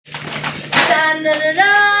dun, dun, dun, dun,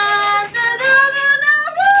 dun, dun, dun,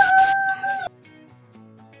 dun, woo!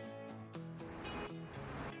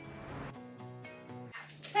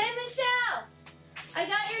 Hey Michelle, I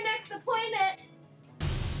got your next appointment.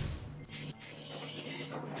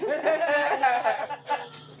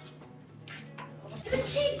 Isn't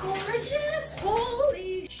she gorgeous?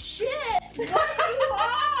 Holy shit! What you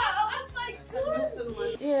are? I'm like,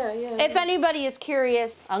 dude. Yeah, yeah. If anybody is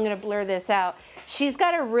curious, I'm gonna blur this out. She's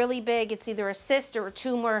got a really big, it's either a cyst or a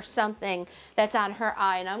tumor or something that's on her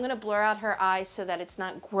eye, and I'm gonna blur out her eye so that it's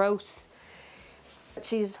not gross.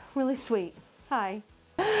 She's really sweet. Hi.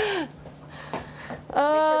 Oh.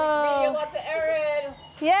 Lots of Erin.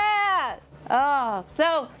 Yeah. Oh,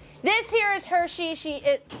 so this here is Hershey. She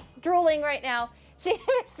is drooling right now. She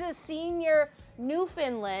is a senior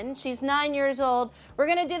Newfoundland. She's 9 years old. We're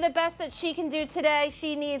gonna do the best that she can do today.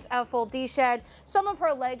 She needs a full D-shed. Some of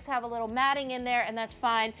her legs have a little matting in there, and that's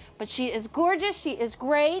fine. But she is gorgeous. She is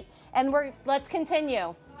great. And let's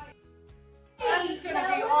continue. That's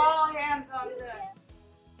gonna be all hands on deck.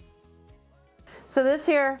 So this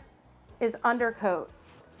here is undercoat.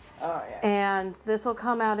 Oh yeah. And this will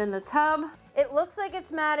come out in the tub. It looks like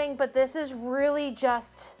it's matting, but this is really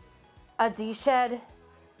just a D-shed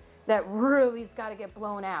that really's got to get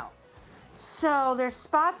blown out. So there's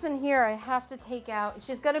spots in here I have to take out.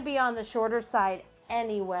 She's going to be on the shorter side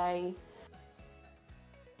anyway.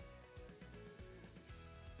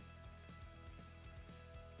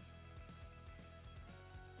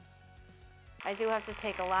 I do have to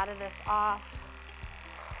take a lot of this off.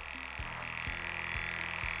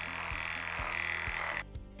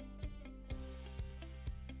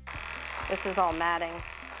 This is all matting.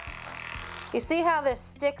 You see how this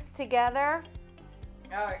sticks together?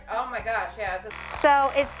 Oh my gosh, yeah.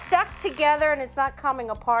 So it's stuck together and it's not coming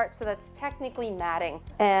apart, so that's technically matting.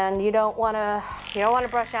 And you don't want to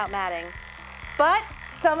brush out matting. But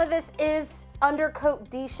some of this is undercoat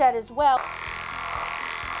D-shed as well.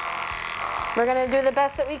 We're gonna do the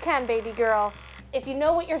best that we can, baby girl. If you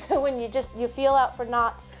know what you're doing, you feel out for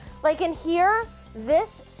knots. Like in here,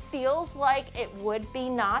 this feels like it would be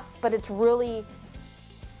knots, but it's really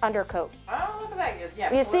undercoat. Oh, look at that.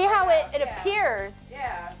 Yeah. You see how it appears?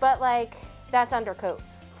 Yeah. But like, that's undercoat.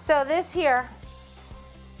 So this here,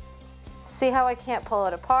 see how I can't pull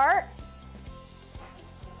it apart?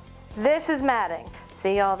 This is matting.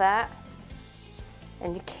 See all that?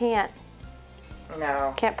 And you can't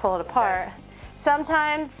pull it apart.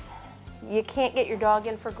 Sometimes you can't get your dog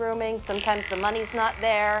in for grooming. Sometimes the money's not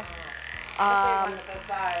there. One of this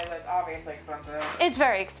size, it's obviously expensive. It's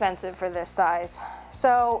very expensive for this size.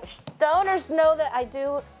 So the owners know that I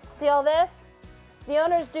do, see all this? The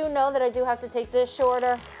owners do know that I do have to take this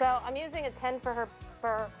shorter. So I'm using a 10 for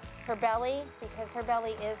her belly because her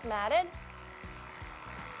belly is matted.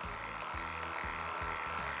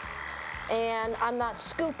 And I'm not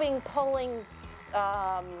scooping, pulling,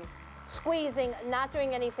 squeezing, not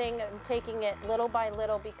doing anything. I'm taking it little by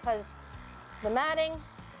little because the matting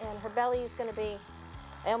and her belly is going to be,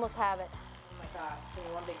 I almost have it. Oh my gosh, it's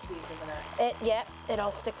one big piece, isn't it? Yep, it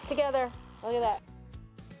all sticks together. Look at that.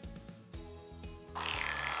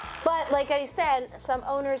 But like I said, some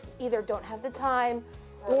owners either don't have the time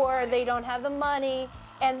or they don't have the money.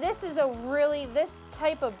 And this is this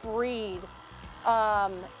type of breed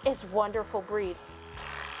is wonderful breed.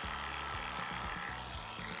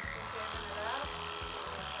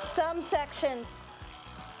 Some sections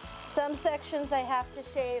I have to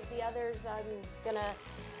shave, the others I'm gonna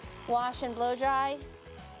wash and blow dry,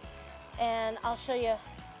 and I'll show you.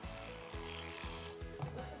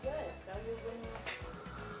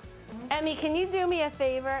 Emmy, can you do me a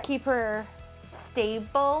favor? Keep her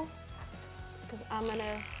stable, because I'm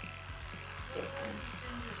gonna.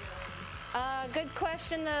 Good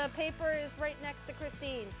question. The paper is right next to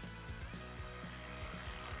Christine.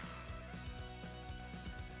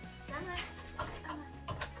 Come on.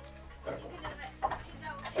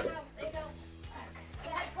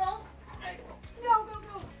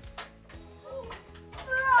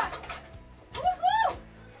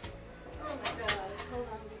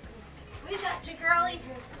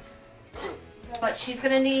 But she's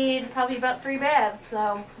gonna need probably about 3 baths,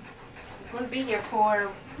 so we'll be here for a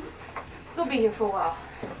while.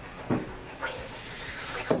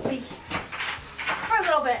 For a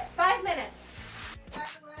little bit, 5 minutes. By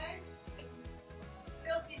the way,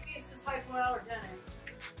 filthy beast is hypoallergenic.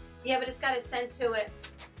 Yeah, but it's got a scent to it.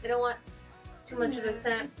 They don't want too much of a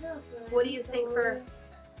scent. What do you think for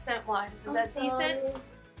scent-wise? Is that decent?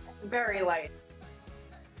 Very light.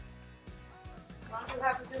 You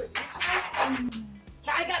have to do it each time?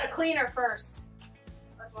 I gotta clean her first.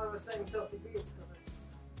 That's why I was saying filthy beast, because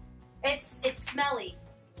it's It's smelly.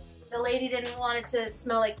 The lady didn't want it to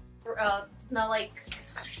smell like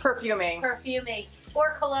Perfuming.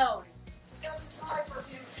 or cologne.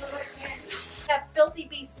 That filthy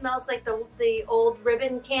beast smells like the old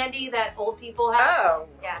ribbon candy that old people have. Oh.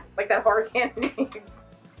 Yeah. Like that hard candy.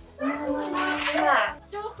 Yeah.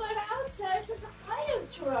 Don't put outside for the fire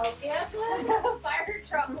truck, yeah? Fire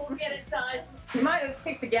truck will get it done. You might just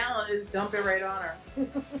take the gallon and just dump it right on her.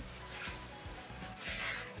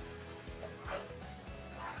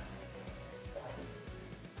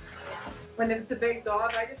 When it's a big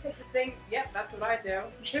dog, I just take the thing. Yep, that's what I do.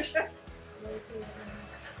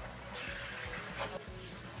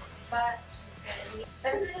 But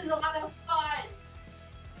this is a lot of fun.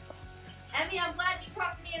 Emmy, I'm glad you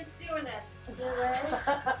talked me into doing this.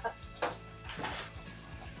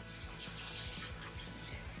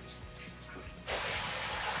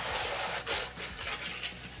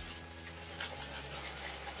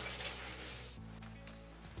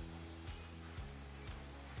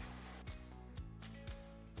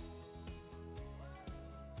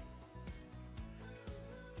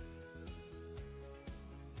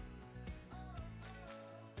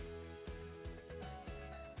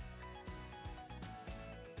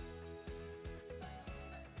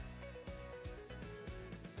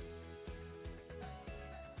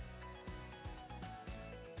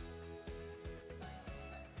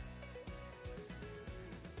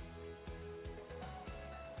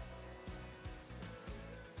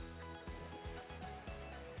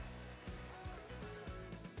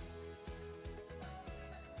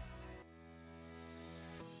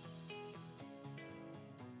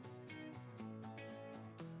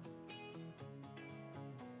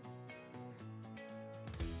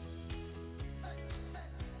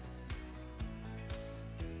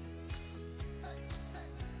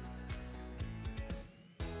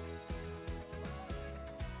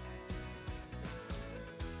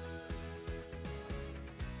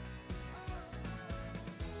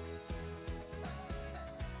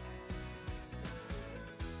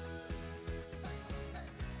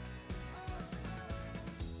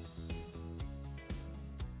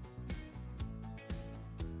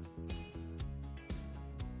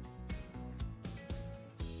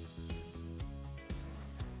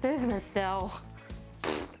 Business though.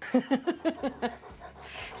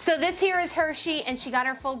 So this here is Hershey, and she got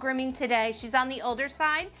her full grooming today. She's on the older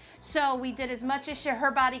side, so we did as much as her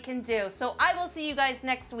body can do. So I will see you guys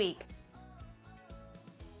next week.